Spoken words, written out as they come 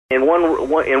In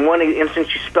one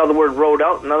instance, you spell the word road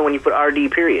out. Another one, you put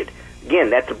RD period. Again,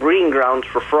 that's the breeding grounds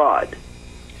for fraud.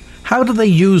 How do they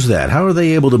use that? How are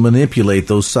they able to manipulate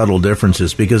those subtle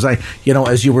differences? Because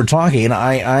as you were talking,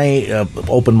 I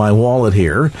opened my wallet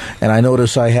here, and I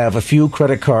notice I have a few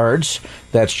credit cards.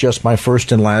 That's just my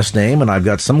first and last name, and I've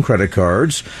got some credit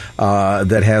cards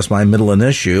that has my middle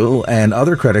initial, and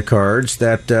other credit cards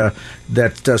that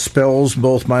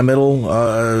spells my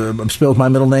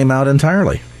middle name out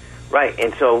entirely. Right,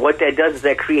 and so what that does is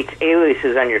that creates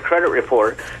aliases on your credit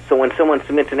report, so when someone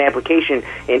submits an application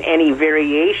in any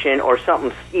variation or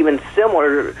something even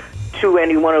similar to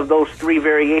any one of those three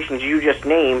variations you just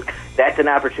named, that's an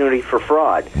opportunity for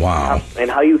fraud. Wow.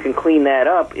 And how you can clean that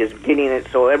up is getting it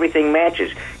so everything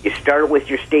matches. You start with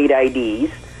your state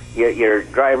IDs, your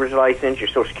driver's license, your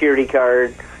Social Security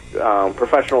card,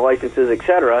 professional licenses,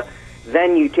 etc.,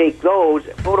 then you take those,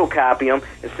 photocopy them,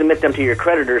 and submit them to your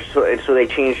creditors so they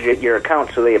change your account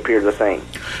so they appear the same.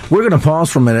 We're going to pause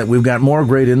for a minute. We've got more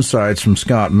great insights from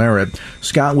Scott Merritt.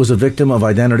 Scott was a victim of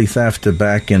identity theft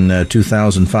back in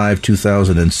 2005,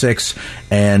 2006,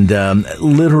 and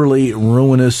literally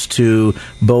ruinous to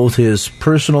both his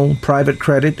personal private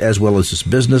credit as well as his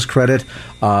business credit.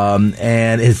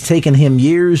 And it's taken him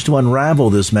years to unravel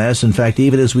this mess. In fact,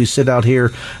 even as we sit out here,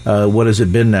 what has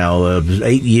it been now,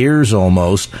 8 years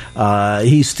almost,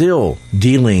 he's still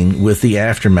dealing with the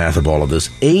aftermath of all of this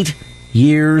 8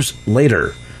 years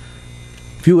later.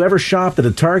 If you ever shopped at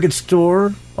a Target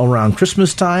store around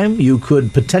Christmas time, you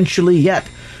could potentially yet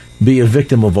be a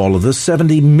victim of all of this.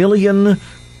 70 million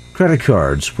credit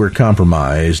cards were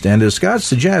compromised, and as Scott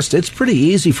suggests, it's pretty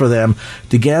easy for them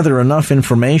to gather enough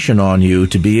information on you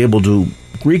to be able to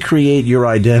recreate your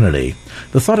identity.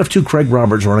 The thought of two Craig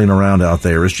Roberts running around out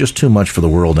there is just too much for the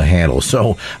world to handle.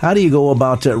 So how do you go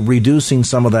about reducing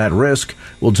some of that risk?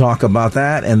 We'll talk about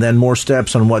that, and then more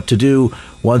steps on what to do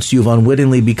once you've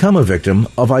unwittingly become a victim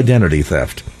of identity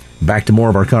theft. Back to more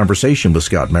of our conversation with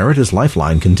Scott Merritt as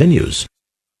Lifeline continues.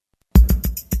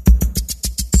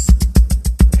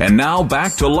 And now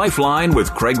back to Lifeline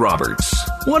with Craig Roberts.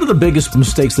 One of the biggest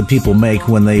mistakes that people make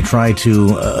when they try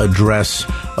to address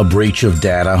a breach of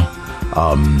data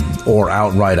or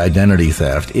outright identity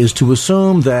theft is to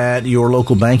assume that your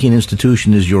local banking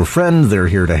institution is your friend. They're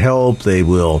here to help. They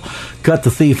will cut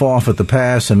the thief off at the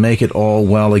pass and make it all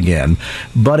well again.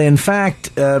 But in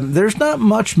fact, there's not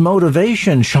much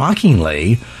motivation,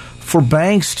 shockingly, for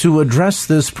banks to address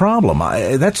this problem.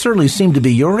 That certainly seemed to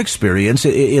be your experience.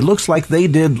 It looks like they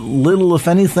did little, if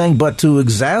anything, but to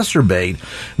exacerbate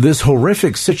this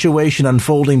horrific situation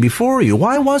unfolding before you.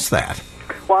 Why was that?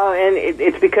 Well, and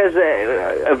it's because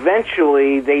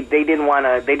eventually they didn't want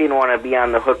to be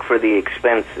on the hook for the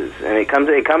expenses, and it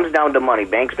comes down to money.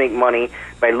 Banks make money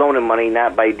by loaning money,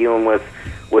 not by dealing with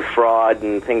fraud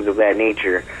and things of that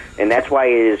nature. And that's why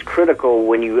it is critical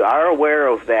when you are aware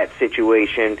of that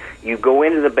situation, you go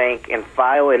into the bank and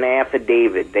file an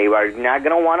affidavit. They are not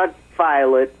going to want to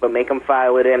file it, but make them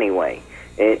file it anyway.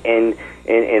 And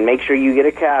make sure you get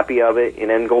a copy of it, and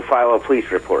then go file a police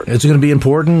report. It's going to be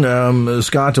important,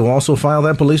 Scott, to also file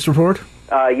that police report?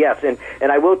 Yes,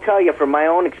 and I will tell you from my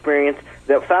own experience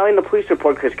that filing the police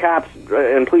report, because cops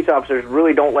and police officers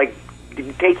really don't like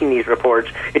taking these reports.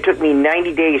 It took me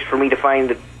 90 days for me to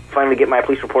finally get my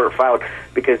police report filed,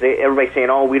 because everybody's saying,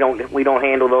 "Oh, we don't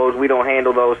handle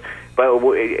those." But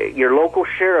your local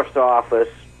sheriff's office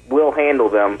will handle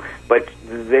them, but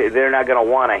they're not going to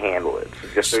want to handle it,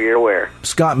 just so you're aware.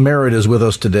 Scott Merritt is with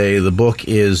us today. The book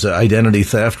is Identity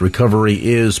Theft, Recovery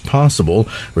is Possible.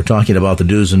 We're talking about the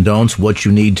do's and don'ts, what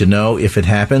you need to know if it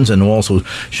happens, and we'll also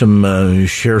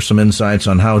share some insights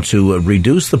on how to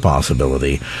reduce the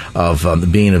possibility of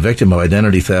being a victim of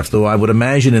identity theft. Though I would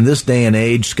imagine in this day and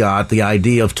age, Scott, the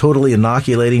idea of totally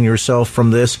inoculating yourself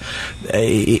from this,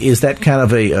 is that kind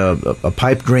of a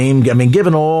pipe dream? I mean,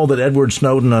 given all that Edward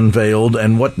Snowden unveiled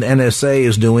and what NSA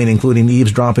is doing, including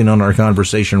eavesdropping on our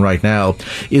conversation right now,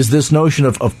 is this notion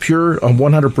of pure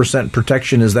 100%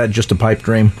 protection, is that just a pipe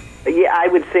dream? Yeah, I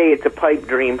would say it's a pipe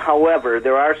dream. However,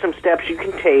 there are some steps you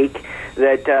can take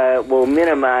that will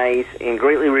minimize and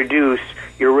greatly reduce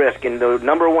your risk. And the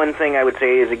number one thing I would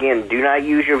say is, again, do not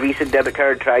use your Visa debit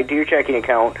card tied to your checking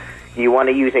account. You want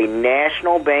to use a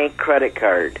national bank credit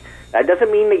card. That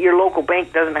doesn't mean that your local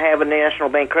bank doesn't have a national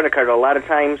bank credit card. A lot of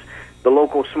times, the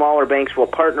local smaller banks will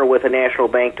partner with a national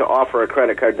bank to offer a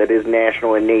credit card that is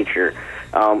national in nature.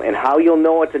 And how you'll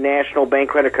know it's a national bank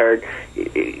credit card,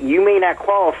 you may not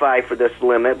qualify for this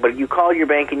limit, but you call your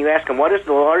bank and you ask them, what is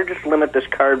the largest limit this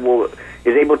card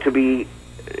is able to be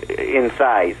in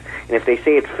size? And if they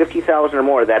say it's $50,000 or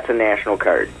more, that's a national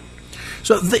card.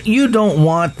 So you don't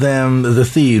want them, the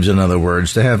thieves, in other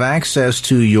words, to have access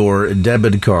to your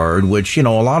debit card, which, a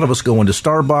lot of us go into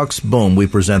Starbucks, boom, we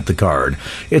present the card.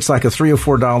 It's like a $3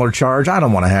 or $4 charge. I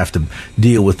don't want to have to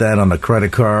deal with that on a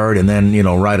credit card and then,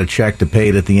 write a check to pay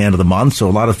it at the end of the month. So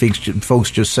a lot of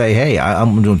folks just say, hey,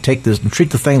 I'm going to take this and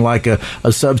treat the thing like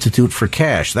a substitute for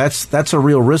cash. That's a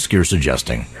real risk you're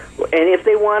suggesting. And if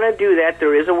they want to do that,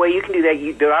 there is a way you can do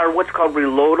that. There are what's called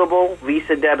reloadable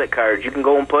Visa debit cards. You can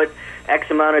go and put X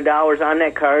amount of dollars on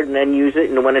that card and then use it,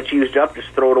 and when it's used up, just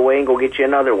throw it away and go get you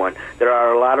another one. There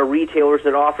are a lot of retailers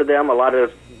that offer them. A lot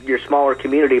of your smaller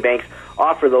community banks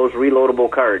offer those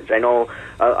reloadable cards. I know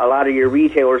a lot of your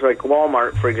retailers, like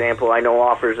Walmart, for example, I know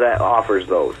offers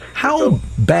those. How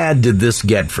bad did this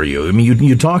get for you? I mean,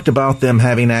 you talked about them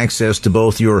having access to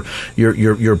both your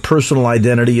personal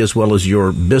identity as well as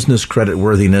your business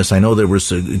creditworthiness. I know there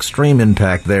was an extreme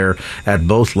impact there at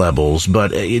both levels,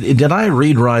 but did I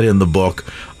read right in the book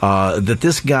that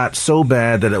this got so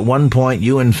bad that at one point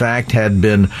you, in fact, had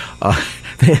been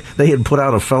they had put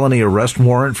out a felony arrest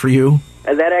warrant for you?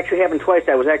 That actually happened twice.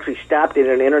 I was actually stopped at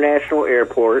an international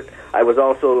airport. I was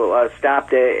also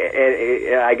stopped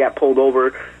I got pulled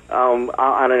over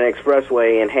on an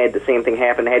expressway and had the same thing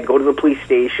happen. I had to go to the police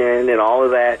station and all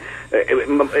of that.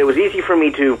 It was easy for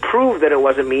me to prove that it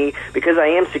wasn't me because I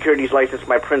am securities licensed.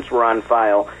 My prints were on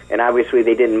file, and obviously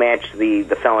they didn't match the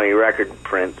felony record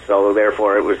print. So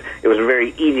therefore, it was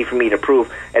very easy for me to prove.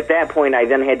 At that point, I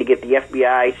then had to get the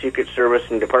FBI, Secret Service,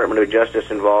 and Department of Justice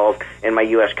involved, and my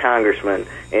U.S. Congressman,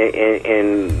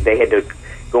 and they had to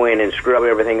go in and scrub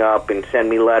everything up and send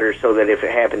me letters so that if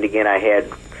it happened again, I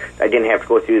didn't have to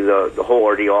go through the whole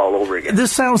ordeal all over again.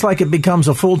 This sounds like it becomes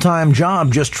a full-time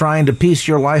job just trying to piece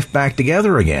your life back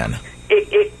together again.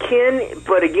 It can,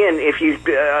 but again, if you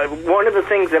one of the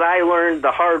things that I learned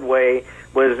the hard way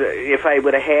was if I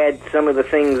would have had some of the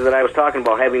things that I was talking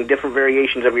about, having different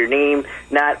variations of your name,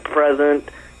 not present,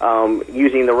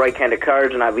 using the right kind of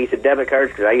cards, not Visa debit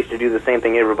cards, because I used to do the same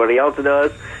thing everybody else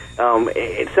does.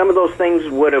 Some of those things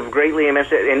would have greatly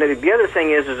enhanced it. And the other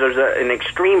thing is there's an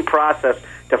extreme process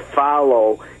to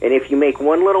follow, and if you make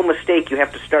one little mistake, you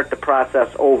have to start the process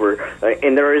over.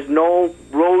 And there is no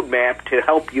roadmap to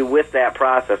help you with that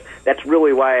process. That's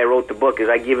really why I wrote the book, is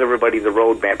I give everybody the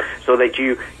roadmap so that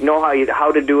you know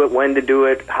how to do it, when to do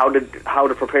it, how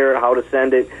to prepare it, how to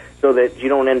send it, so that you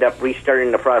don't end up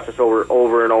restarting the process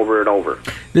over and over and over.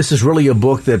 This is really a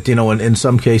book that, in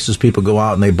some cases people go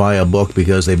out and they buy a book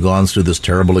because they've gone through this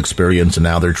terrible experience and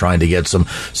now they're trying to get some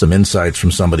insights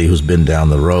from somebody who's been down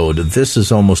the road. This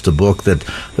is almost a book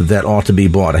that ought to be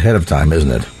bought ahead of time, isn't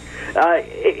it?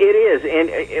 It is,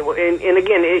 and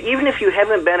again, even if you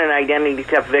haven't been an identity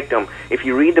theft victim, if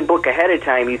you read the book ahead of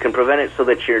time, you can prevent it so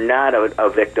that you're not a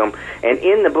victim. And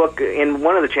in the book, in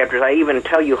one of the chapters, I even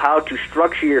tell you how to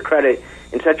structure your credit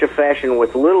in such a fashion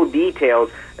with little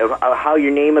details of how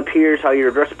your name appears, how your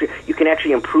address appears. You can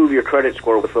actually improve your credit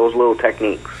score with those little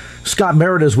techniques. Scott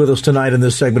Merritt is with us tonight in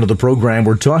this segment of the program.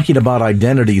 We're talking about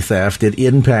identity theft. It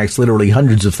impacts literally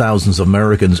hundreds of thousands of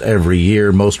Americans every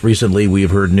year. Most recently, we've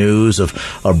heard news of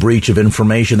a breach of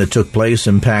information that took place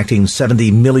impacting 70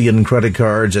 million credit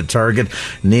cards at Target.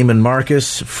 Neiman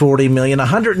Marcus, 40 million,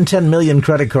 110 million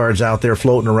credit cards out there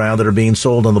floating around that are being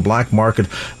sold on the black market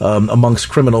amongst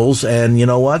criminals. And you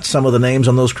know what? Some of the names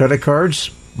on those credit cards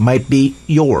might be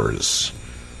yours.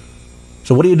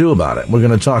 So what do you do about it? We're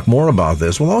going to talk more about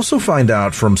this. We'll also find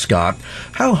out from Scott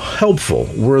how helpful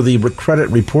were the credit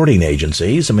reporting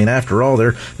agencies. I mean, after all,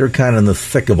 they're kind of in the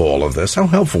thick of all of this. How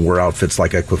helpful were outfits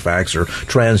like Equifax or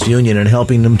TransUnion in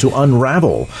helping them to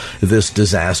unravel this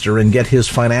disaster and get his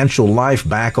financial life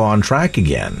back on track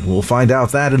again? We'll find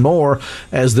out that and more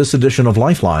as this edition of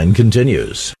Lifeline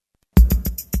continues.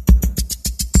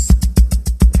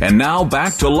 And now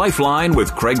back to Lifeline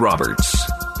with Craig Roberts.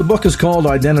 The book is called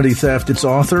Identity Theft. Its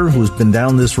author, who's been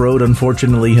down this road,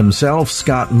 unfortunately, himself,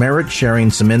 Scott Merritt, sharing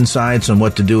some insights on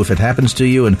what to do if it happens to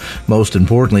you, and most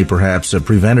importantly, perhaps,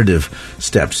 preventative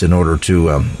steps in order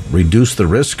to reduce the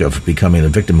risk of becoming a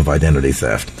victim of identity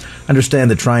theft. I understand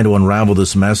that trying to unravel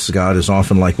this mess, Scott, is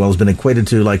often has been equated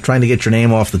to like trying to get your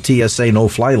name off the TSA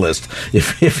no-fly list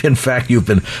if in fact you've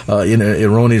been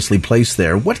erroneously placed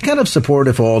there. What kind of support,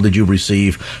 if all, did you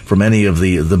receive from any of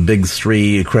the big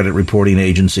three credit reporting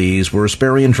agencies? Were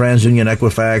Experian, TransUnion,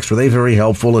 Equifax, were they very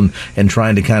helpful in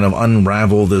trying to kind of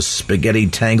unravel this spaghetti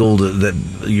tangle that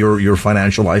your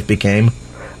financial life became?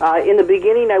 In the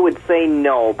beginning, I would say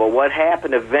no, but what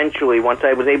happened eventually, once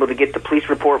I was able to get the police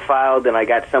report filed and I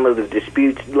got some of the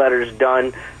dispute letters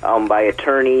done by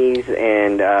attorneys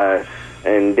and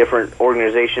and different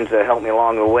organizations that helped me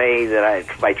along the way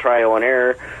by trial and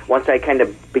error. Once I kind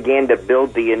of began to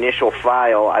build the initial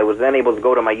file, I was then able to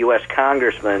go to my U.S.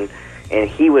 congressman, and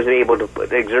he was able to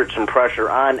exert some pressure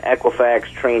on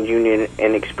Equifax, TransUnion,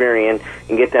 and Experian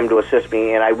and get them to assist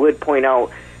me. And I would point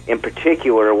out in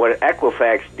particular what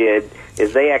Equifax did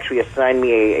is they actually assigned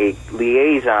me a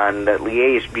liaison that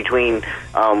liaised between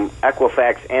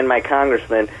Equifax and my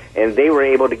congressman, and they were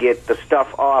able to get the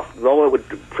stuff off. Though it would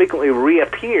frequently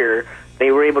reappear,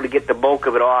 they were able to get the bulk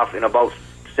of it off in about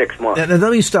 6 months. And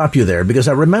let me stop you there, because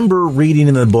I remember reading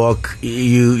in the book,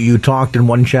 you talked in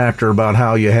one chapter about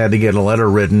how you had to get a letter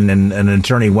written, and an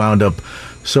attorney wound up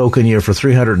soaking you for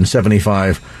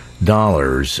 $375.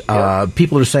 Yep.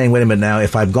 People are saying, wait a minute now,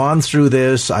 if I've gone through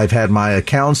this, I've had my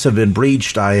accounts have been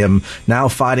breached, I am now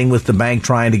fighting with the bank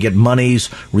trying to get monies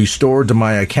restored to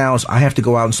my accounts, I have to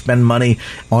go out and spend money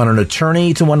on an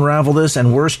attorney to unravel this,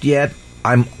 and worst yet,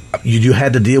 you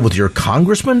had to deal with your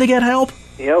congressman to get help?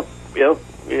 Yep.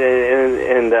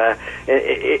 And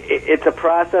it's a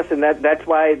process, and that's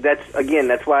why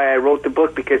I wrote the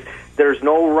book, because there's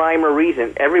no rhyme or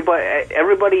reason.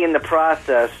 Everybody in the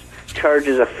process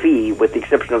charges a fee, with the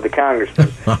exception of the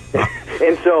congressman,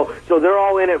 and so they're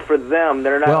all in it for them.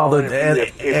 They're not all in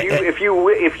it for you.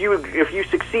 If you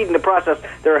succeed in the process,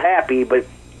 they're happy, but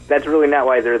that's really not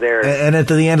why they're there. And at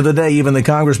the end of the day, even the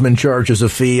congressman charges a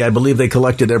fee. I believe they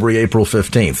collect it every April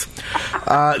 15th.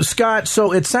 Scott,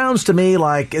 so it sounds to me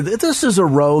like this is a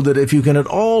road that if you can at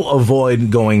all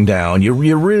avoid going down, you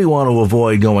really want to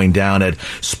avoid going down it.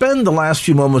 Spend the last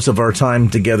few moments of our time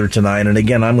together tonight. And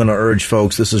again, I'm going to urge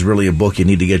folks, this is really a book you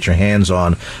need to get your hands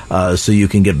on so you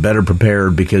can get better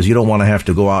prepared, because you don't want to have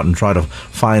to go out and try to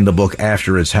find the book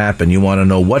after it's happened. You want to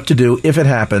know what to do if it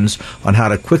happens, on how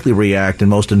to quickly react, and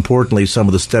most importantly, some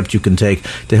of the steps you can take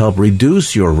to help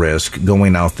reduce your risk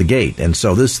going out the gate. And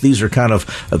so these are kind of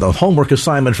the homework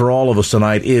assignment for all of us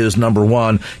tonight is, number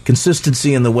one,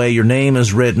 consistency in the way your name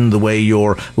is written, the way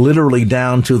you're literally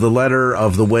down to the letter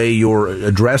of the way your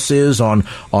address is on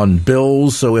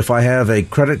bills. So if I have a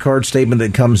credit card statement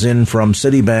that comes in from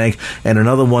Citibank and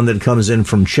another one that comes in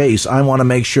from Chase, I want to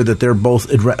make sure that they're both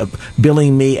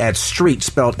billing me at street,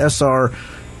 spelled S-R,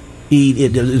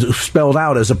 it spelled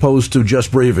out as opposed to just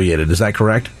abbreviated. Is that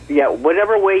correct? Yeah,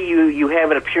 whatever way you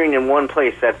have it appearing in one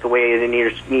place, that's the way it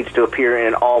needs to appear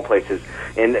in all places.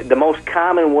 And the most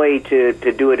common way to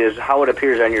do it is how it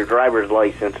appears on your driver's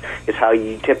license is how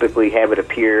you typically have it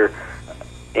appear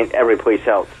in every place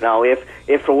else. Now, if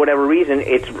for whatever reason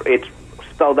it's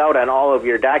spelled out on all of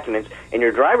your documents and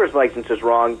your driver's license is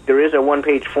wrong, there is a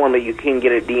one-page form that you can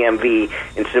get at DMV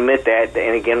and submit that.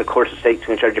 And again, of course, the state's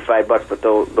going to charge you $5, but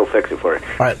they'll fix it for you.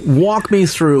 All right, walk me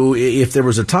through, if there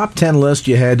was a top 10 list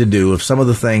you had to do of some of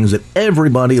the things that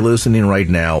everybody listening right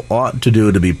now ought to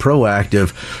do to be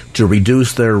proactive to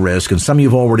reduce their risk, and some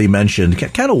you've already mentioned.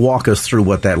 Kind of walk us through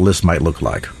what that list might look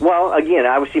like. Well, again,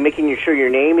 obviously making sure your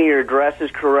name and your address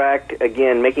is correct.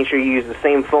 Again, making sure you use the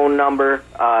same phone number.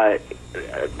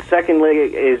 Secondly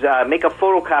is make a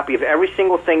photocopy of every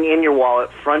single thing in your wallet,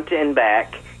 front and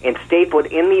back, and staple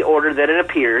it in the order that it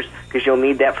appears, because you'll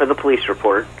need that for the police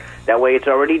report. That way it's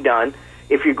already done.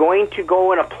 If you're going to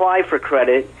go and apply for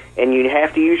credit and you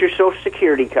have to use your Social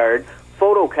Security card,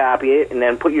 photocopy it and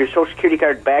then put your Social Security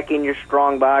card back in your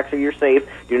strong box or your safe.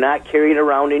 Do not carry it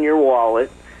around in your wallet.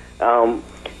 Those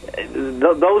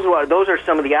are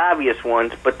some of the obvious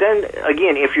ones. But then,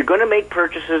 again, if you're going to make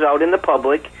purchases out in the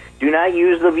public, do not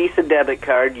use the Visa debit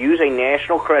card. Use a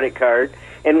national credit card.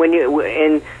 And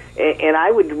and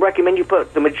I would recommend you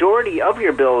put the majority of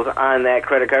your bills on that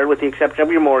credit card, with the exception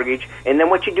of your mortgage. And then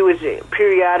what you do is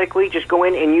periodically just go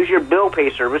in and use your bill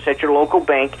pay service at your local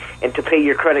bank and to pay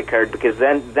your credit card, because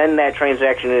then that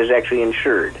transaction is actually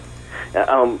insured.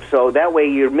 So that way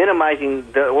you're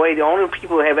minimizing the only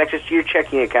people who have access to your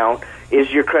checking account is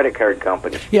your credit card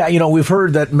company. Yeah, we've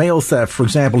heard that mail theft, for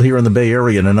example, here in the Bay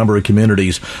Area in a number of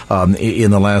communities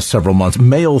in the last several months,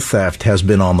 mail theft has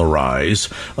been on the rise,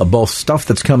 both stuff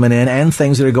that's coming in and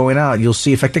things that are going out. You'll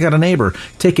see, in fact, I got a neighbor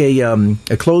take a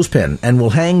clothespin and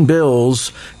will hang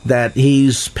bills that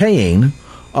he's paying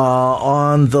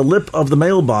on the lip of the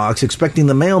mailbox, expecting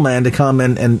the mailman to come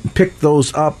and pick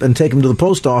those up and take them to the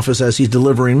post office as he's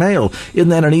delivering mail. Isn't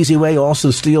that an easy way also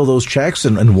to steal those checks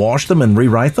and wash them and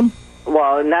rewrite them?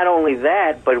 Well, not only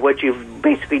that, but what you've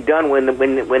basically done when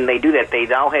they do that, they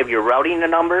now have your routing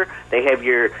number, they have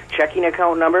your checking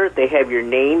account number, they have your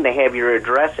name, they have your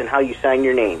address, and how you sign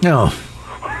your name. No.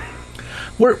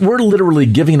 We're literally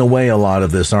giving away a lot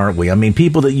of this, aren't we? I mean,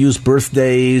 people that use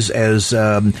birthdays as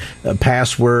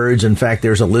passwords. In fact,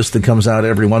 there's a list that comes out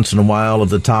every once in a while of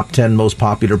the top 10 most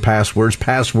popular passwords,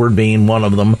 password being one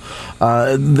of them.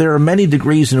 There are many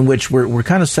degrees in which we're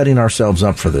kind of setting ourselves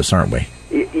up for this, aren't we?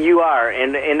 You are,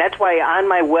 and that's why on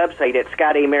my website at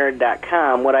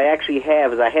scottameritt.com, what I actually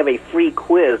have is I have a free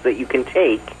quiz that you can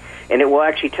take, and it will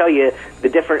actually tell you the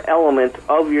different elements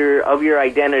of your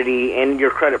identity and your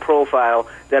credit profile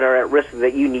that are at risk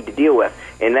that you need to deal with.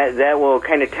 And that will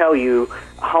kind of tell you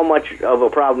how much of a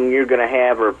problem you're going to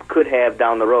have or could have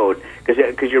down the road,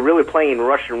 because you're really playing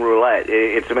Russian roulette.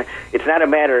 It's not a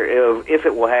matter of if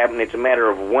it will happen, it's a matter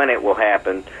of when it will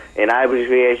happen. And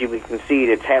obviously, as you can see,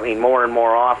 it's happening more and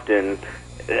more often,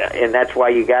 and that's why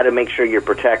you got to make sure you're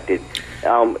protected.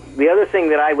 The other thing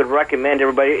that I would recommend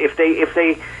everybody, if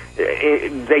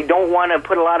they don't want to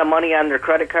put a lot of money on their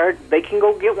credit card, they can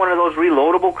go get one of those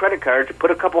reloadable credit cards,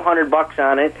 put a couple $100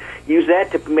 on it, use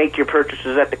that to make your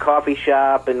purchases at the coffee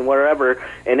shop and wherever,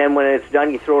 and then when it's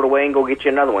done, you throw it away and go get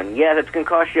you another one. Yeah, that's going to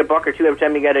cost you $1 or $2 every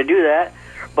time you got to do that,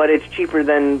 but it's cheaper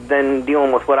than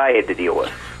dealing with what I had to deal with.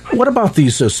 What about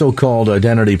these so-called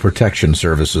identity protection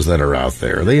services that are out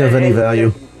there? They have any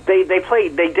value? They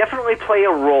definitely play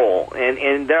a role,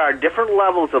 and there are different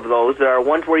levels of those. There are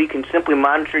ones where you can simply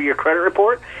monitor your credit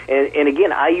report, and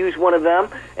again, I use one of them,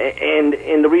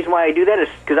 and the reason why I do that is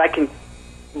because I can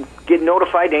get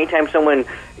notified anytime someone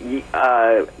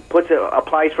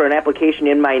applies for an application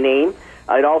in my name.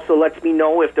 It also lets me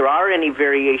know if there are any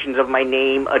variations of my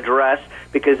name, address,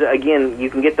 because, again, you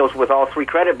can get those with all three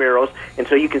credit bureaus, and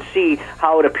so you can see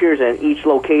how it appears in each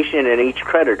location and each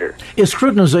creditor. Is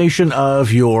scrutinization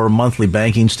of your monthly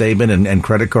banking statement and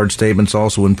credit card statements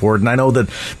also important? I know that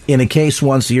in a case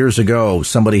once years ago,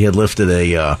 somebody had lifted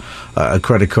a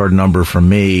credit card number from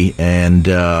me, and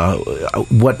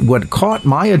what caught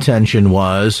my attention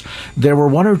was there were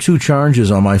one or two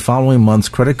charges on my following month's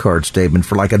credit card statement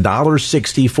for like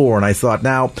 $1.64, and I thought,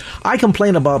 now, I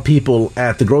complain about people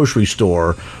at the grocery store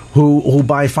who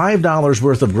buy $5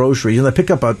 worth of groceries, and they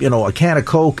pick up a can of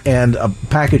Coke and a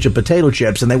package of potato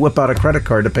chips, and they whip out a credit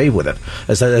card to pay with it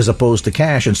as opposed to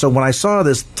cash. And so when I saw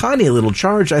this tiny little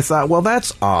charge, I thought, well,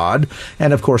 that's odd.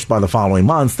 And of course, by the following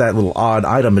month, that little odd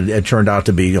item it turned out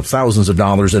to be thousands of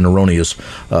dollars in erroneous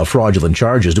fraudulent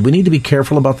charges. Do we need to be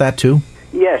careful about that too?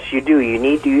 Yes, you do. You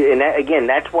need to, and again,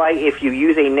 that's why if you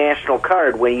use a national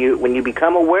card, when you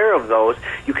become aware of those,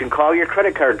 you can call your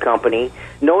credit card company,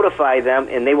 notify them,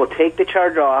 and they will take the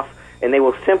charge off, and they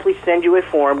will simply send you a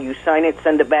form. You sign it,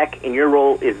 send it back, and your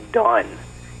role is done.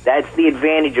 That's the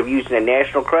advantage of using a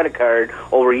national credit card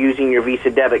over using your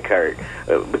Visa debit card.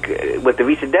 With the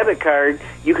Visa debit card,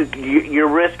 your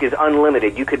risk is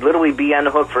unlimited. You could literally be on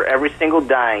the hook for every single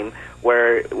dime,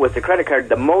 where with the credit card,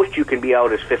 the most you can be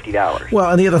out is $50. Well,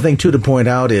 and the other thing, too, to point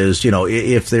out is,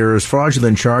 if there's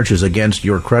fraudulent charges against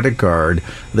your credit card,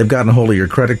 they've gotten a hold of your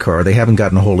credit card. They haven't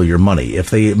gotten a hold of your money. If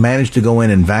they manage to go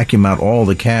in and vacuum out all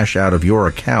the cash out of your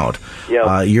account,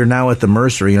 you're now at the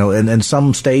mercy, and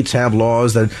some states have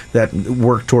laws that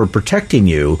work toward protecting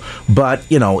you. But,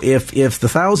 if the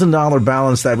 $1,000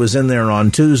 balance that was in there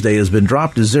on Tuesday has been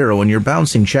dropped to zero and you're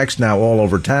bouncing checks now all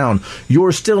over town,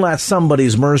 you're still at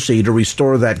somebody's mercy to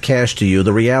restore that cash to you.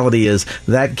 The reality is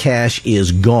that cash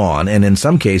is gone, and in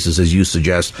some cases, as you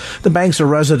suggest, the banks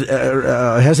are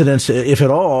hesitant, if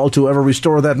at all, to ever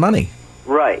restore that money.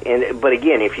 Right, but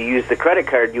again, if you use the credit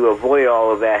card, you avoid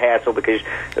all of that hassle because,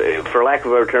 for lack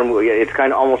of a better term, it's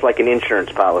kind of almost like an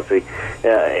insurance policy.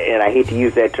 And I hate to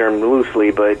use that term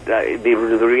loosely, but the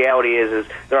reality is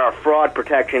there are fraud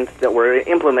protections that were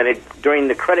implemented during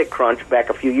the credit crunch back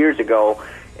a few years ago,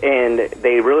 and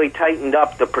they really tightened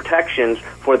up the protections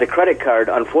for the credit card.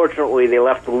 Unfortunately, they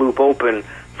left the loop open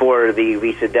for the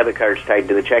Visa debit cards tied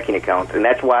to the checking accounts. And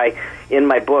that's why in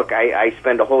my book I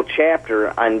spend a whole chapter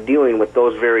on dealing with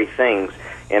those very things.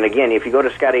 And again, if you go to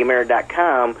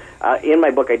scottameritt.com, in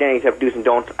my book, Identity Theft Do's and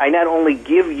Don'ts, I not only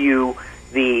give you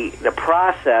the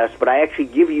process, but I actually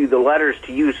give you the letters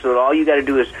to use, so that all you got to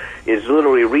do is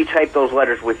literally retype those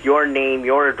letters with your name,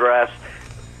 your address,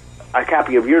 a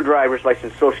copy of your driver's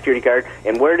license, Social Security card,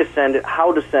 and where to send it,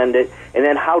 how to send it, and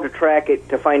then how to track it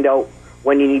to find out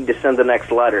when you need to send the next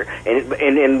letter. And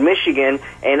in Michigan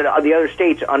and the other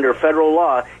states, under federal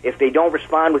law, if they don't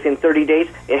respond within 30 days,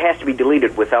 it has to be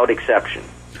deleted without exception.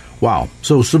 Wow.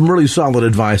 So some really solid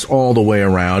advice all the way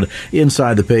around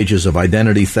inside the pages of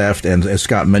Identity Theft. And as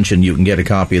Scott mentioned, you can get a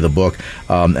copy of the book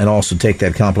and also take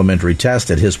that complimentary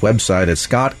test at his website at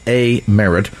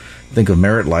scottameritt.com. Think of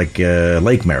Merritt like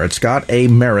Lake Merritt,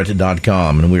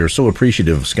 ScottAMerritt.com. And we are so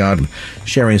appreciative of Scott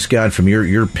sharing, Scott, from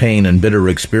your pain and bitter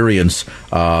experience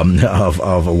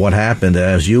of what happened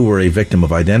as you were a victim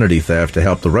of identity theft to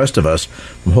help the rest of us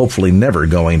from hopefully never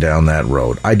going down that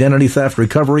road. Identity theft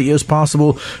recovery is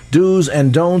possible. Do's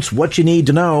and don'ts, what you need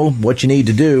to know, what you need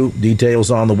to do. Details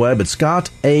on the web at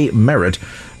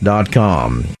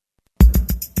ScottAMerritt.com.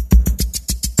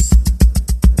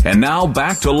 And now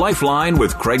back to Lifeline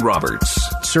with Craig Roberts.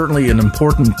 Certainly an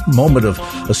important moment of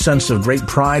a sense of great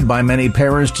pride by many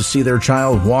parents to see their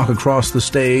child walk across the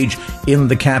stage in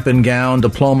the cap and gown,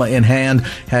 diploma in hand,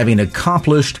 having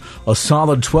accomplished a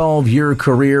solid 12-year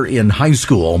career in high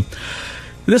school.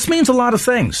 This means a lot of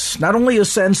things, not only a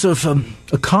sense of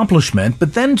accomplishment,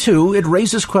 but then, too, it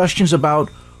raises questions about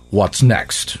what's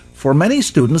next. For many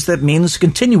students, that means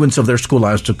continuance of their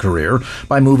scholastic career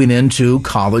by moving into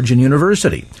college and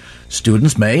university.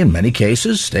 Students may, in many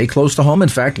cases, stay close to home, in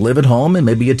fact, live at home and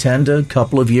maybe attend a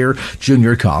couple of year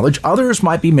junior college. Others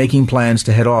might be making plans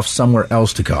to head off somewhere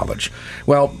else to college.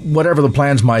 Well, whatever the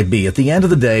plans might be, at the end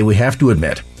of the day, we have to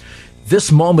admit,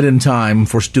 this moment in time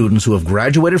for students who have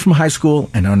graduated from high school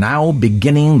and are now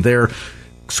beginning their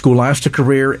scholastic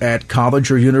career at college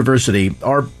or university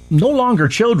are no longer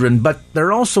children, but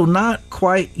they're also not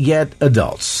quite yet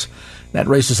adults. That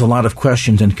raises a lot of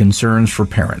questions and concerns for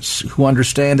parents who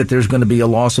understand that there's going to be a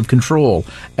loss of control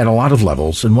at a lot of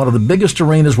levels. And one of the biggest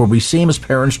arenas where we seem as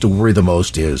parents to worry the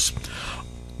most is,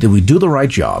 did we do the right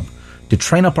job to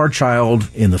train up our child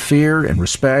in the fear and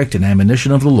respect and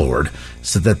admonition of the Lord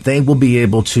so that they will be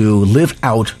able to live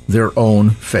out their own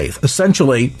faith?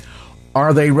 Essentially,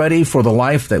 are they ready for the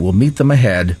life that will meet them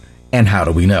ahead, and how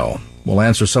do we know? We'll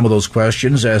answer some of those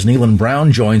questions as Neelan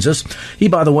Brown joins us. He,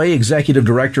 by the way, Executive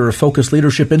Director of Focus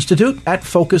Leadership Institute at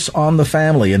Focus on the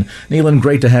Family. And Neelan,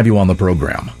 great to have you on the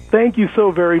program. Thank you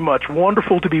so very much.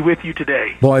 Wonderful to be with you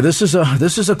today. Boy, this is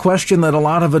a question that a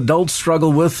lot of adults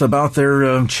struggle with about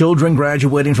their children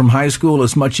graduating from high school,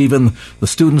 as much even the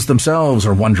students themselves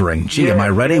are wondering, gee, am I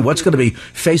ready? What's going to be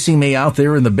facing me out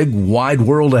there in the big wide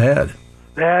world ahead?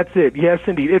 That's it. Yes,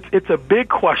 indeed. It's a big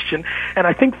question, and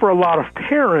I think for a lot of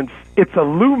parents, it's a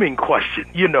looming question,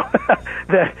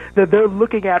 that they're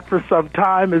looking at for some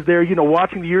time as they're,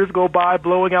 watching the years go by,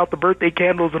 blowing out the birthday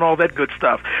candles and all that good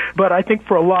stuff. But I think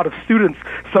for a lot of students,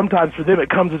 sometimes for them it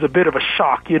comes as a bit of a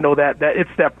shock, that it's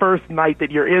that first night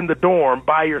that you're in the dorm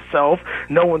by yourself.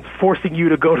 No one's forcing you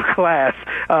to go to class.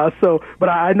 But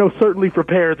I know certainly for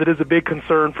parents it is a big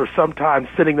concern for sometimes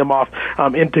sending them off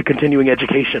into continuing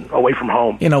education away from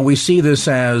home. We see this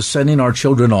as sending our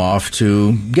children off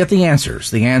to get the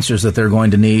answers that they're going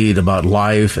to need about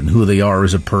life and who they are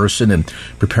as a person, and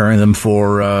preparing them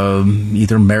for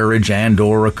either marriage and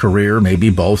or a career, maybe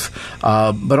both.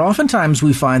 But oftentimes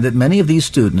we find that many of these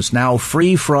students, now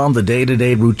free from the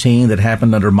day-to-day routine that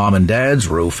happened under mom and dad's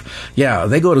roof,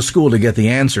 they go to school to get the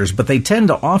answers, but they tend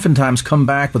to oftentimes come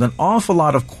back with an awful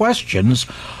lot of questions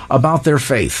about their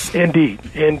faith. Indeed.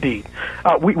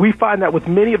 We find that with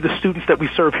many of the students that we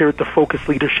serve here at the Focus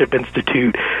Leadership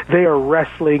Institute, they are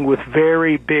wrestling with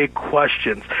very big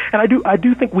questions. And I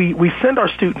do think we send our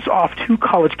students off to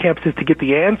college campuses to get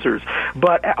the answers,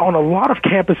 but on a lot of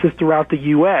campuses throughout the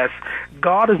U.S.,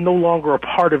 God is no longer a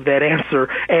part of that answer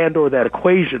and or that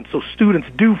equation. So students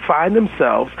do find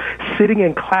themselves sitting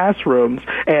in classrooms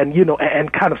and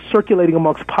kind of circulating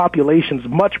amongst populations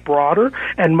much broader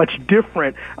and much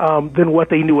different than what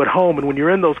they knew at home. And when you're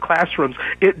in those classrooms,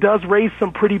 it does raise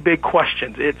some pretty big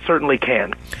questions. It certainly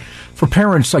can. For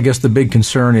parents, I guess the big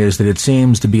concern is that it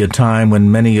seems to be a time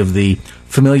when many of the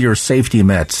familiar safety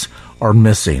nets are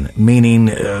missing, meaning,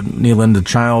 Neelan, the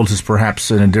child is perhaps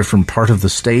in a different part of the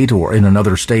state or in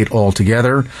another state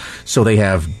altogether, so they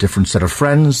have different set of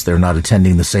friends, they're not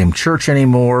attending the same church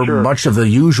anymore, Sure. Much of the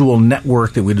usual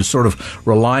network that we just sort of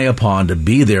rely upon to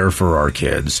be there for our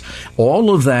kids.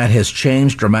 All of that has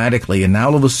changed dramatically, and now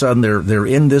all of a sudden they're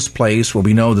in this place where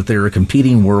we know that there are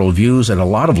competing worldviews at a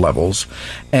lot of levels,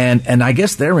 and I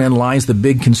guess therein lies the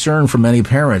big concern for many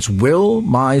parents. Will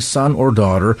my son or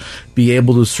daughter be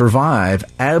able to survive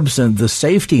absent the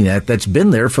safety net that's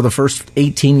been there for the first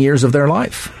 18 years of their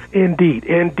life? Indeed.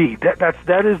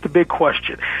 That is the big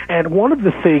question. And one of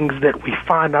the things that we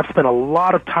find, I've spent a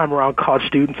lot of time around college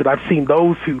students, and I've seen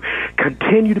those who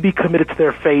continue to be committed to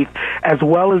their faith as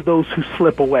well as those who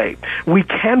slip away. We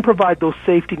can provide those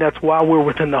safety nets while we're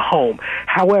within the home.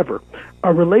 However,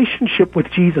 a relationship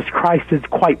with Jesus Christ is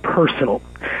quite personal.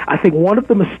 I think one of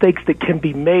the mistakes that can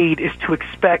be made is to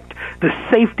expect the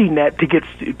safety net to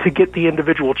get the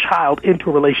individual child into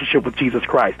a relationship with Jesus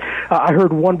Christ. I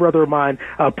heard one brother of mine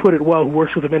put it well, who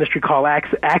works with a ministry called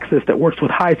Access that works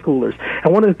with high schoolers.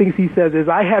 And one of the things he says is,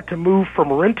 I had to move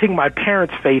from renting my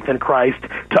parents' faith in Christ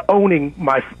to owning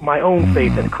my own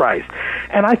faith in Christ.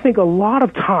 And I think a lot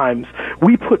of times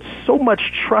we put so much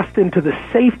trust into the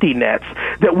safety nets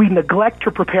that we neglect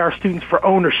to prepare our students for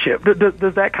ownership.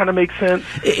 Does that kind of make sense?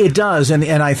 It does, and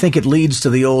I think it leads to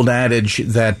the old adage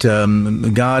that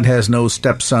God has no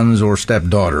stepsons or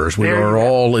stepdaughters. We are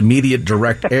all immediate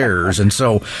direct heirs, and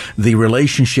so the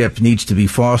relationship needs to be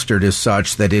fostered as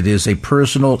such that it is a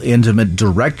personal, intimate,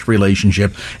 direct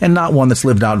relationship and not one that's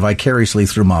lived out vicariously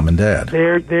through mom and dad.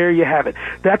 There you have it.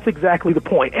 That's exactly the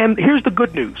point. And here's the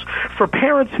good news. For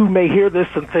parents who may hear this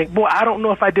and think, boy, I don't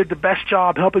know if I did the best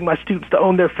job helping my students to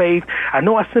own their faith. I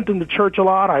know I sent them to church a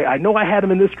lot. I know I had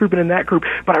them in this group and in that group,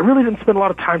 but I really didn't spend a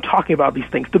lot of time talking about these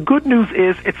things. The good news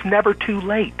is it's never too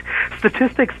late.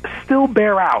 Statistics still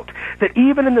bear out that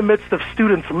even in the midst of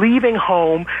students leaving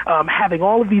home, having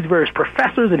all of these various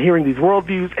professors and hearing these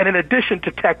worldviews, and in addition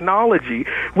to technology,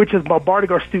 which is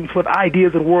bombarding our students with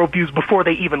ideas and worldviews before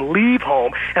they even leave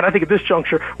home. And I think at this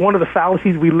juncture, one of the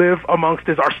fallacies we live amongst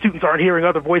is our students aren't hearing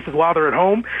other voices while they're at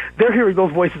home. They're hearing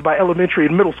those voices by elementary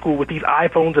and middle school with these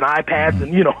iPhones and iPads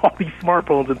and, all these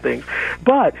smartphones and things.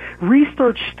 But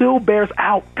research still bears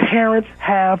out parents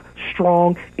have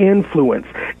strong influence,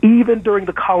 even during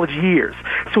the college years.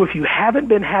 So if you haven't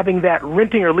been having that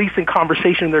renting or leasing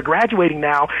conversation and they're graduating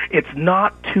now, it's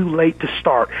not too late to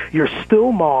start. You're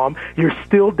still mom, you're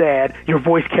still dad, your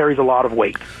voice carries a lot of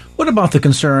weight. What about the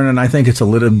concern, and I think it's a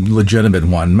legitimate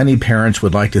one, many parents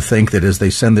would like to think that as they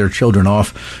send their children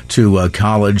off to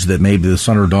college that maybe the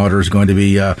son or daughter is going to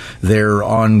be there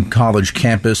on college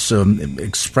campus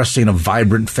expressing a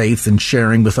vibrant faith and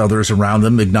sharing with others around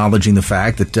them, acknowledging the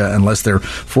fact that unless they're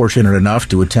fortunate enough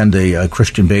to attend a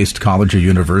Christian-based college or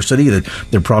university, that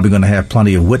they're probably going to have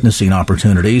plenty of witnessing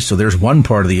opportunities. So there's one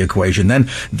part of the equation. Then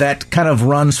that kind of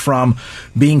runs from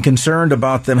being concerned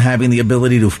about them having the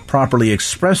ability to properly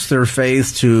express their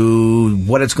faith to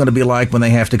what it's going to be like when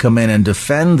they have to come in and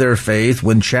defend their faith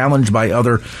when challenged by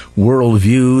other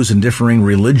worldviews and differing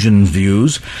religion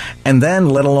views. And then,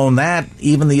 let alone that,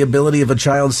 even the ability of a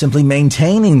child simply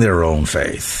maintaining their own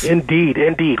faith.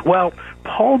 Indeed. Well,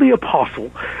 Paul the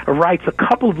Apostle writes a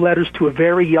couple of letters to a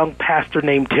very young pastor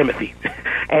named Timothy.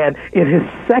 And in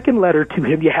his second letter to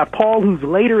him, you have Paul, who's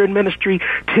later in ministry,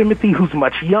 Timothy, who's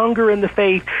much younger in the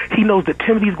faith. He knows that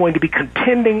Timothy is going to be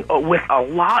contending with a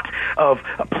lot of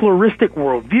pluralistic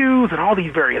worldviews and all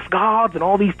these various gods and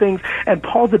all these things. And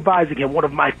Paul's advising him. One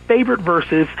of my favorite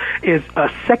verses is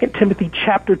 2 Timothy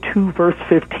chapter 2, verse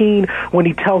 15, when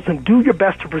he tells him, do your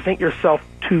best to present yourself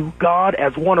to God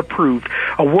as one approved,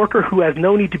 a worker who has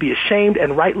no need to be ashamed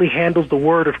and rightly handles the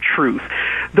word of truth.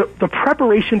 The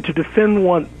preparation to defend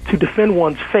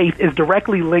one's faith is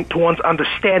directly linked to one's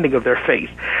understanding of their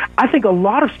faith. I think a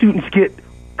lot of students get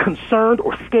concerned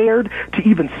or scared to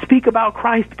even speak about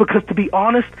Christ because, to be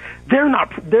honest, they're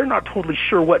not totally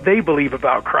sure what they believe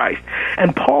about Christ.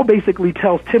 And Paul basically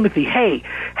tells Timothy, hey,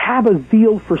 have a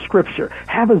zeal for Scripture.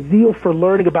 Have a zeal for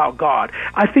learning about God.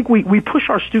 I think we push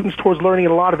our students towards learning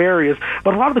in a lot of areas,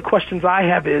 but a lot of the questions I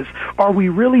have is, are we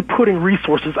really putting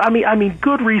resources? I mean,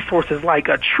 good resources like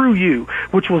True You,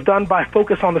 which was done by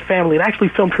Focus on the Family and actually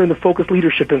filmed here in the Focus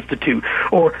Leadership Institute,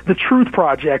 or the Truth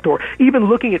Project, or even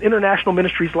looking at international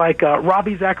ministries like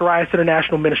Ravi Zacharias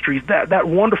International Ministries, that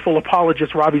wonderful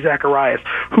apologist Ravi Zacharias,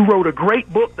 who wrote a great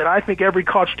book that I think every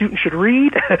college student should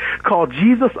read called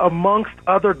Jesus Amongst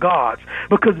Other Gods,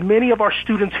 because many of our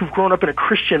students who've grown up in a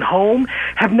Christian home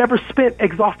have never spent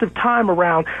exhaustive time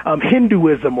around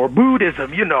Hinduism or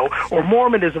Buddhism, or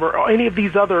Mormonism or any of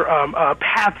these other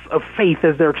paths of faith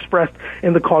as they're expressed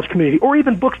in the college community, or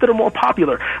even books that are more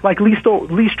popular, like Lee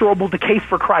Strobel's The Case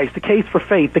for Christ, The Case for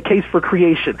Faith, The Case for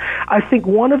Creation. I think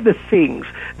one of the things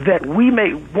that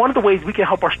one of the ways we can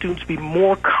help our students be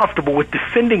more comfortable with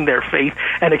defending their faith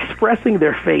and expressing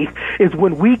their faith is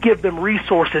when we give them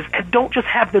resources and don't just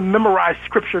have them memorize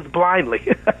scriptures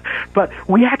blindly. But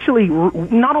we actually,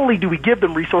 not only do we give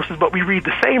them resources, but we read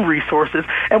the same resources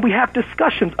and we have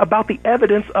discussions about the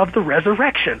evidence of the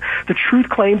resurrection, the truth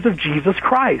claims of Jesus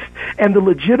Christ, and the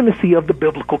legitimacy of the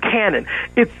biblical canon.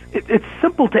 It's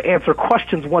simple to answer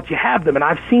questions once you have them, and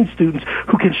I've seen students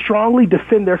who can strongly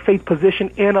defend their faith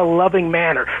position in a loving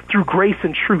manner through grace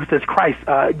and truth, as Christ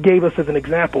gave us as an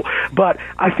example. But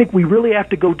I think we really have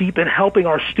to go deep in helping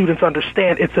our students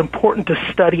understand it's important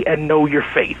to study and know your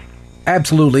faith.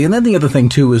 Absolutely. And then the other thing,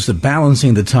 too, is the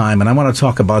balancing the time. And I want to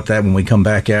talk about that when we come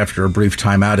back after a brief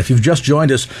timeout. If you've just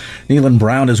joined us, Neelan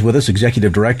Brown is with us,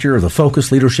 Executive Director of the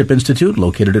Focus Leadership Institute,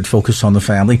 located at Focus on the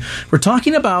Family. We're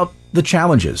talking about the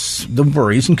challenges, the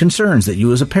worries and concerns that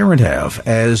you as a parent have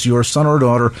as your son or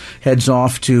daughter heads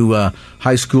off to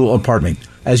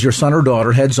as your son or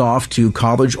daughter heads off to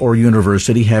college or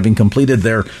university, having completed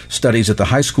their studies at the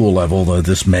high school level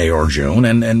this May or June.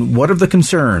 And what are the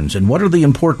concerns and what are the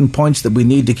important points that we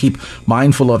need to keep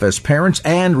mindful of as parents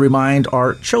and remind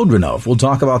our children of? We'll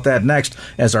talk about that next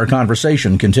as our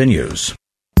conversation continues.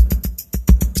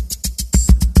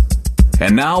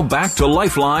 And now back to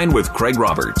Lifeline with Craig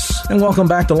Roberts. And welcome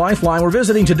back to Lifeline. We're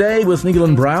visiting today with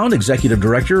Neelan Brown, Executive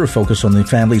Director of Focus on the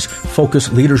Family's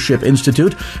Focus Leadership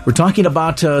Institute. We're talking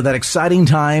about that exciting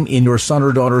time in your son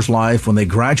or daughter's life when they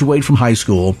graduate from high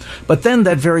school, but then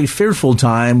that very fearful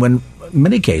time when in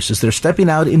many cases, they're stepping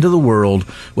out into the world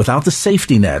without the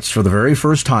safety nets for the very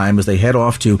first time as they head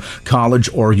off to college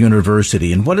or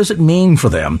university. And what does it mean for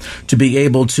them to be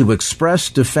able to express,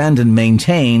 defend, and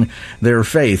maintain their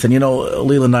faith? And,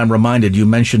 Leland, I'm reminded, you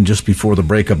mentioned just before the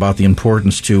break about the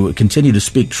importance to continue to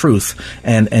speak truth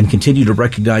and continue to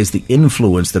recognize the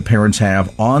influence that parents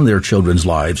have on their children's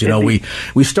lives.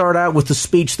 We start out with the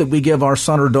speech that we give our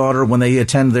son or daughter when they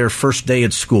attend their first day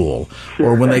at school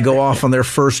or when they go off on their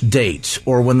first date,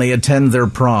 or when they attend their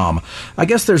prom. I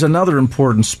guess there's another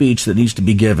important speech that needs to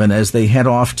be given as they head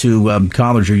off to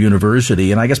college or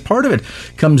university. And I guess part of it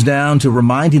comes down to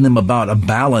reminding them about a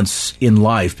balance in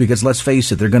life, because let's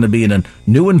face it, they're going to be in a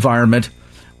new environment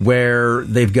where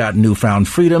they've got newfound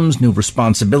freedoms, new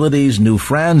responsibilities, new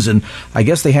friends, and I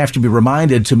guess they have to be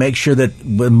reminded to make sure that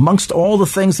amongst all the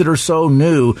things that are so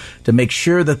new, to make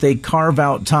sure that they carve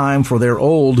out time for their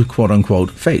old, quote-unquote,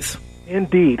 faith.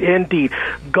 Indeed.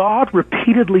 God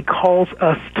repeatedly calls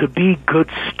us to be good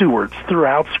stewards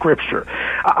throughout Scripture.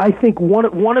 I think one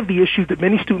of the issues that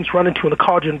many students run into in the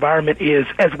college environment is,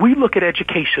 as we look at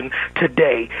education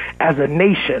today as a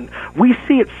nation, we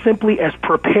see it simply as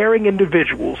preparing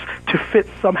individuals to fit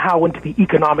somehow into the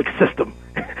economic system.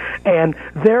 And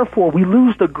therefore, we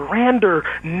lose the grander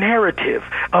narrative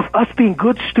of us being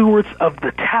good stewards of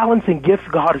the talents and gifts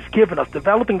God has given us,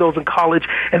 developing those in college,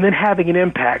 and then having an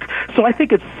impact. So I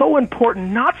think it's so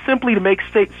important not simply to make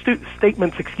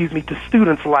statements to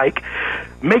students like,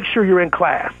 make sure you're in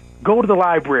class, go to the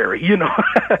library,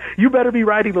 you better be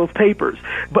writing those papers.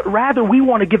 But rather, we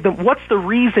want to give them, what's the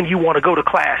reason you want to go to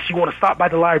class? You want to stop by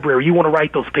the library. You want to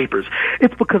write those papers.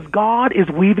 It's because God is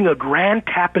weaving a grand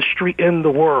tapestry in the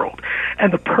world.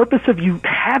 And the purpose of you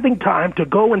having time to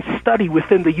go and study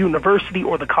within the university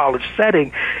or the college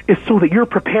setting is so that you're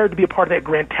prepared to be a part of that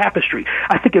grand tapestry.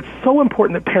 I think it's so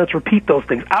important that parents repeat those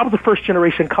things. I was a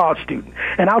first-generation college student,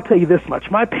 and I'll tell you this much.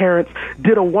 My parents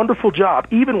did a wonderful job,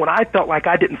 even when I felt like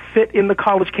I didn't fit in the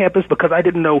college campus because I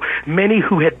didn't know many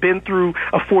who had been through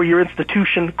a four-year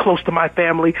institution close to my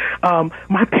family.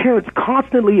 My parents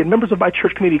constantly, and members of my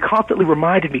church community constantly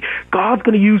reminded me, God's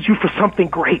going to use you for something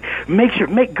great.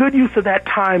 Make good use of that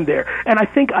time there. And I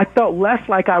think I felt less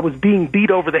like I was being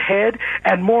beat over the head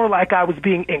and more like I was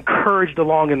being encouraged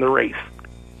along in the race.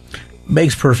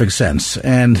 Makes perfect sense.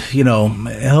 And,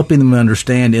 helping them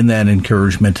understand in that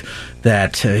encouragement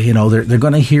that, they're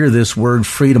going to hear this word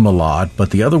freedom a lot, but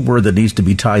the other word that needs to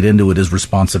be tied into it is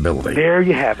responsibility. There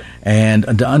you have it. And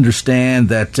to understand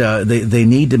that they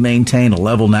need to maintain a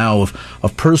level now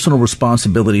of personal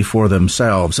responsibility for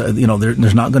themselves.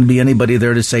 There's not going to be anybody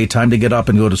there to say, time to get up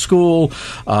and go to school,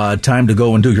 time to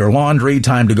go and do your laundry,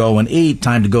 time to go and eat,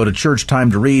 time to go to church,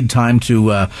 time to read, time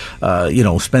to,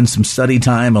 spend some study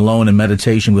time alone in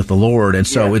meditation with the Lord. And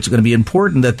so It's going to be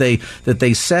important that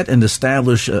they set and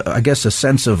establish, a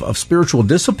sense of spiritual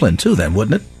discipline too, then,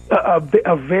 wouldn't it?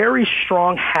 A very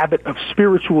strong habit of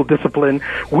spiritual discipline,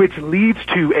 which leads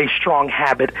to a strong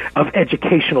habit of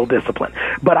educational discipline.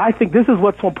 But I think this is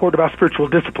what's so important about spiritual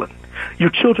discipline.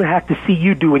 Your children have to see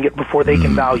you doing it before they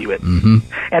can value it. Mm-hmm.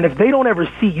 And if they don't ever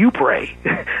see you pray,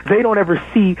 they don't ever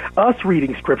see us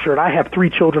reading Scripture, and I have 3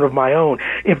 children of my own,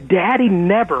 if Daddy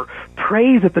never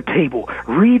prays at the table,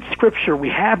 reads Scripture, we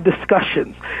have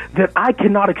discussions, then I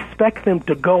cannot expect them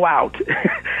to go out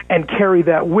and carry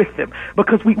that with them.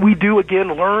 Because we do, again,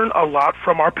 learn a lot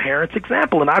from our parents'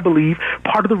 example. And I believe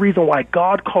part of the reason why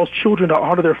God calls children to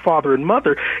honor their father and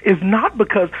mother is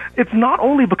it's not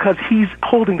only because he's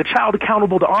holding the child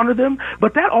accountable to honor them,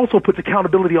 but that also puts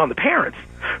accountability on the parents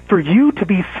for you to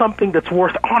be something that's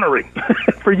worth honoring,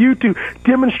 for you to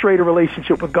demonstrate a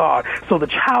relationship with God. So the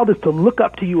child is to look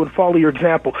up to you and follow your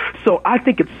example. So I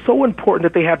think it's so important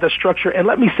that they have that structure. And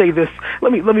let me say this,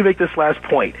 let me make this last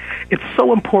point. It's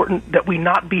so important that we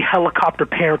not be helicopter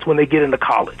parents when they get into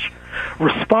college.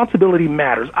 Responsibility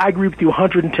matters. I agree with you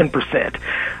 110%.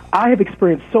 I have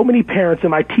experienced so many parents in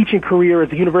my teaching career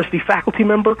as a university faculty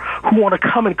member who want to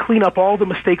come and clean up all the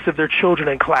mistakes of their children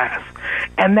in class.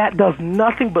 And that does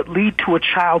nothing but lead to a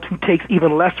child who takes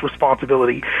even less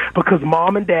responsibility because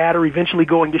mom and dad are eventually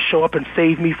going to show up and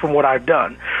save me from what I've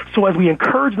done. So as we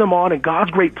encourage them on in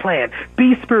God's great plan,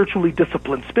 be spiritually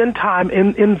disciplined, spend time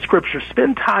in Scripture,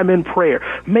 spend time in prayer,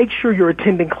 make sure you're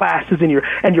attending classes and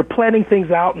you're planning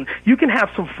things out, and you can have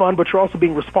some fun, but you're also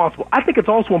being responsible. I think it's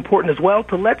also important as well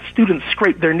to let students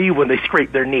scrape their knee when they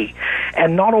scrape their knee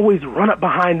and not always run up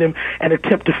behind them and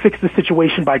attempt to fix the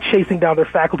situation by chasing down their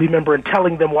faculty member and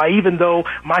telling them why even though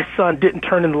my son didn't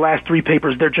turn in the last 3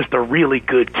 papers, they're just a really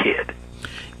good kid.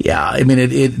 Yeah, I mean,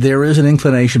 there is an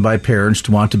inclination by parents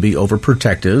to want to be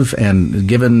overprotective, and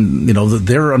given,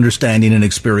 their understanding and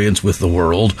experience with the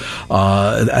world,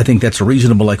 I think that's a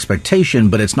reasonable expectation,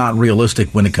 but it's not realistic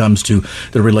when it comes to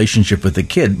the relationship with the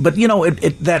kid. But,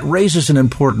 that raises an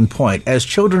important point. As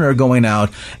children are going out,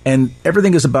 and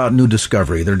everything is about new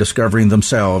discovery. They're discovering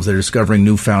themselves. They're discovering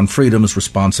newfound freedoms,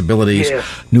 responsibilities,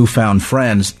 newfound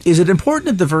friends. Is it important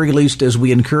at the very least as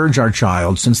we encourage our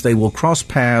child, since they will cross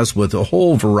paths with a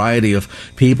whole variety of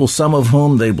people, some of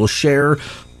whom they will share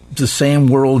the same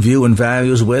worldview and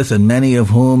values with, and many of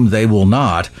whom they will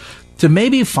not, to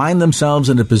maybe find themselves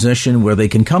in a position where they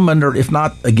can come under, if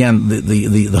not, again,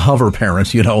 the hover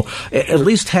parents, at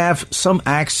least have some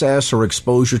access or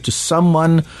exposure to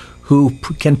someone who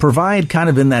can provide kind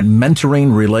of in that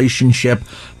mentoring relationship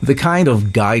the kind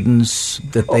of guidance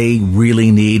that they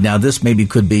really need. Now, this maybe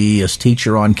could be a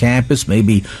teacher on campus,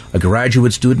 maybe a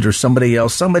graduate student or somebody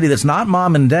else, somebody that's not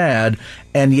mom and dad,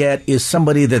 and yet is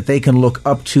somebody that they can look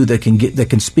up to that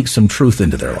can speak some truth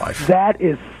into their life. That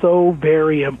is so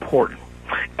very important.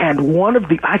 And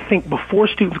I think before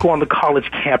students go on the college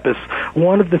campus,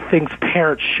 one of the things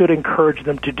parents should encourage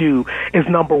them to do is,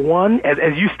 number one,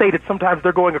 as you stated, sometimes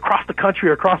they're going across the country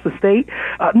or across the state.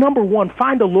 Number one,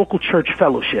 find a local church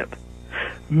fellowship.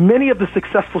 Many of the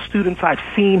successful students I've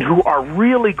seen who are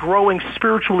really growing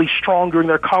spiritually strong during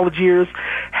their college years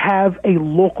have a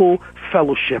local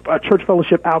fellowship, a church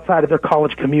fellowship outside of their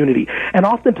college community. And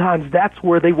oftentimes that's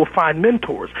where they will find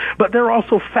mentors. But there are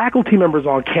also faculty members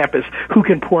on campus who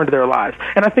can pour into their lives.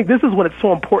 And I think this is when it's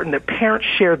so important that parents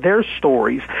share their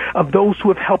stories of those who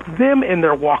have helped them in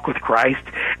their walk with Christ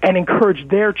and encourage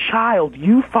their child.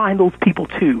 You find those people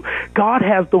too. God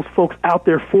has those folks out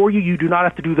there for you. You do not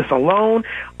have to do this alone.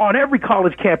 On every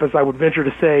college campus, I would venture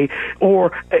to say,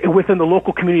 or within the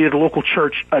local community, the local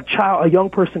church, a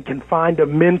young person can find a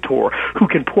mentor who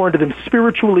can pour into them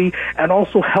spiritually and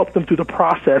also help them through the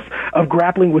process of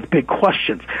grappling with big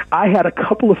questions. I had a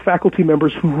couple of faculty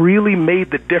members who really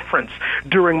made the difference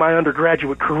during my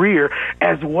undergraduate career,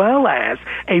 as well as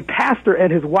a pastor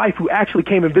and his wife who actually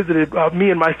came and visited me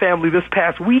and my family this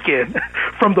past weekend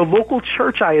from the local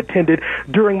church I attended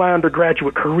during my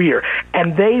undergraduate career.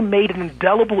 And they made an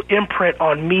indelible imprint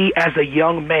on me as a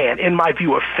young man, in my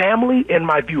view of family, in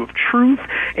my view of truth,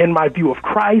 in my view of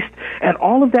Christ, and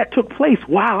all of that took place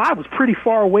while I was pretty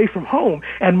far away from home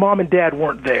and mom and dad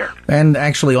weren't there. And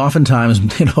actually, oftentimes,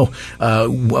 put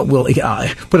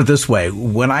it this way.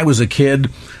 When I was a kid,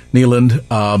 Neeland,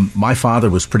 my father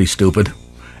was pretty stupid.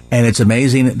 And it's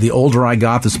amazing, the older I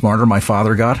got, the smarter my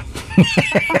father got.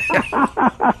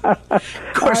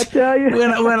 Of course, I tell you.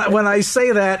 when I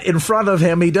say that in front of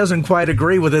him, he doesn't quite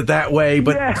agree with it that way.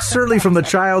 But certainly from the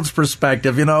child's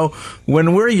perspective,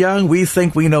 when we're young, we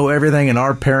think we know everything and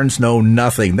our parents know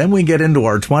nothing. Then we get into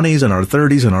our 20s and our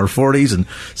 30s and our 40s, and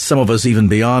some of us even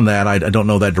beyond that. I don't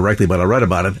know that directly, but I read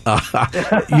about it.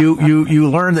 You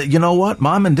learn that, what?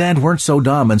 Mom and dad weren't so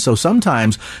dumb. And so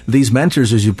sometimes these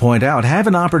mentors, as you point out, have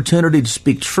an opportunity to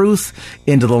speak truth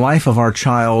into the life of our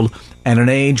child at an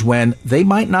age when they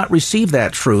might not receive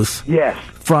that truth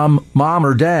from mom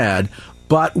or dad,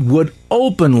 but would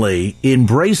openly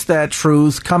embrace that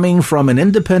truth coming from an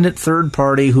independent third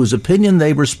party whose opinion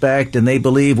they respect and they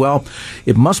believe, well,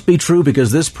 it must be true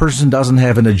because this person doesn't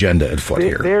have an agenda at foot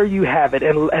here. There you have it.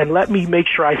 And let me make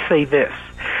sure I say this.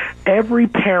 Every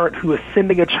parent who is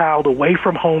sending a child away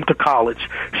from home to college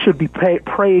should be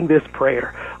praying this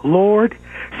prayer. Lord,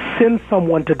 send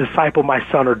someone to disciple my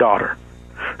son or daughter.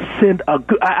 send a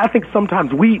good, I think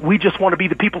sometimes we just want to be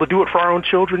the people to do it for our own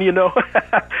children, you know.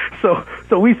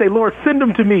 So we say, Lord, send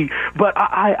them to me. But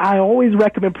I always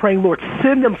recommend praying, Lord,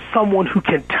 send them someone who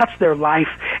can touch their life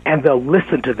and they'll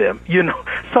listen to them. You know,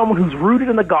 someone who's rooted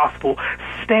in the gospel,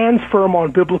 stands firm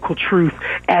on biblical truth,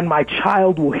 and my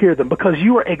child will hear them. Because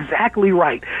you are exactly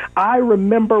right. I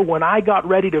remember when I got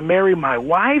ready to marry my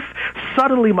wife,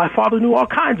 suddenly my father knew all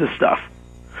kinds of stuff.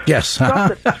 Yes.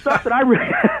 stuff that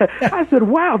I said,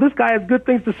 wow, this guy has good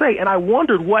things to say. And I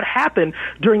wondered what happened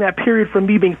during that period from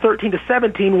me being 13 to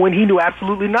 17 when he knew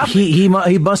absolutely nothing. He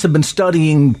must have been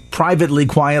studying privately,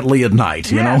 quietly at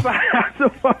night, you know?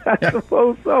 I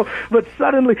suppose so. But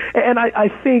suddenly, and I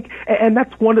think, and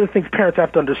that's one of the things parents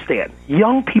have to understand.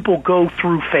 Young people go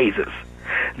through phases.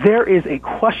 There is a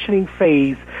questioning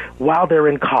phase while they're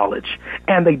in college,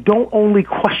 and they don't only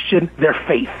question their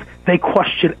faith, they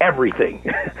question everything.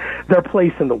 Their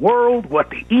place in the world, what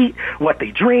they eat, what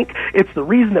they drink. It's the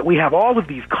reason that we have all of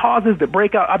these causes that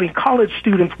break out. I mean, college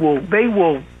students will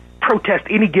protest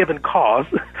any given cause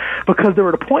because they're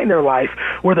at a point in their life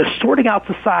where they're sorting out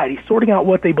society, sorting out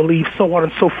what they believe, so on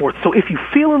and so forth. So if you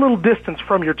feel a little distance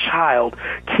from your child,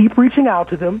 keep reaching out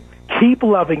to them, keep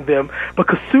loving them,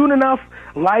 because soon enough,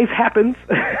 life happens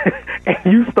and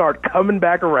you start coming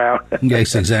back around.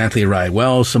 Yes, exactly right.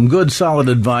 Well, some good, solid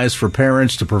advice for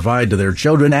parents to provide to their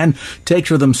children and take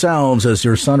for themselves as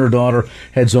their son or daughter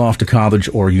heads off to college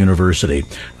or university.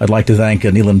 I'd like to thank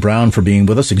Neelan Brown for being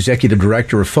with us, Executive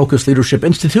Director of Focus Leadership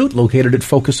Institute, located at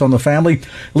Focus on the Family.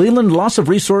 Leland, lots of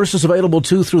resources available,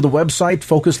 too, through the website,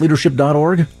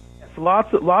 focusleadership.org.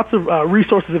 Lots of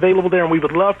resources available there, and we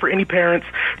would love for any parents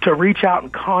to reach out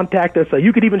and contact us.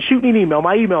 You could even shoot me an email.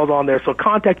 My email's on there, so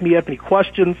contact me if you have any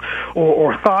questions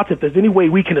or thoughts, if there's any way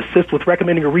we can assist with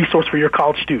recommending a resource for your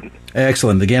college student.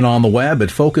 Excellent. Again, on the web at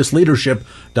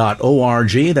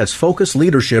focusleadership.org. That's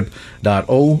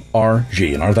focusleadership.org.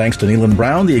 And our thanks to Neelan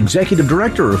Brown, the Executive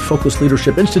Director of Focus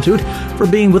Leadership Institute, for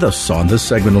being with us on this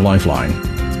segment of Lifeline.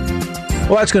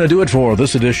 Well, that's going to do it for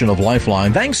this edition of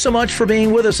Lifeline. Thanks so much for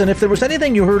being with us. And if there was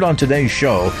anything you heard on today's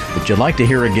show that you'd like to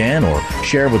hear again or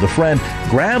share with a friend,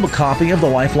 grab a copy of the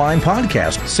Lifeline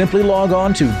podcast. Simply log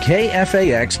on to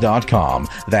KFAX.com.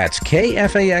 That's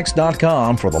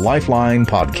KFAX.com for the Lifeline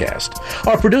podcast.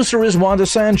 Our producer is Wanda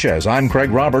Sanchez. I'm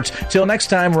Craig Roberts. Till next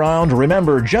time round,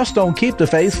 remember, just don't keep the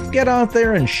faith. Get out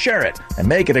there and share it and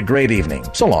make it a great evening.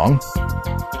 So long.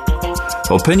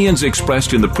 Opinions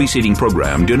expressed in the preceding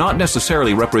program do not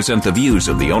necessarily represent the views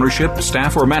of the ownership,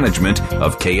 staff, or management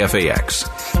of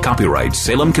KFAX. Copyright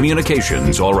Salem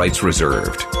Communications, all rights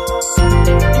reserved.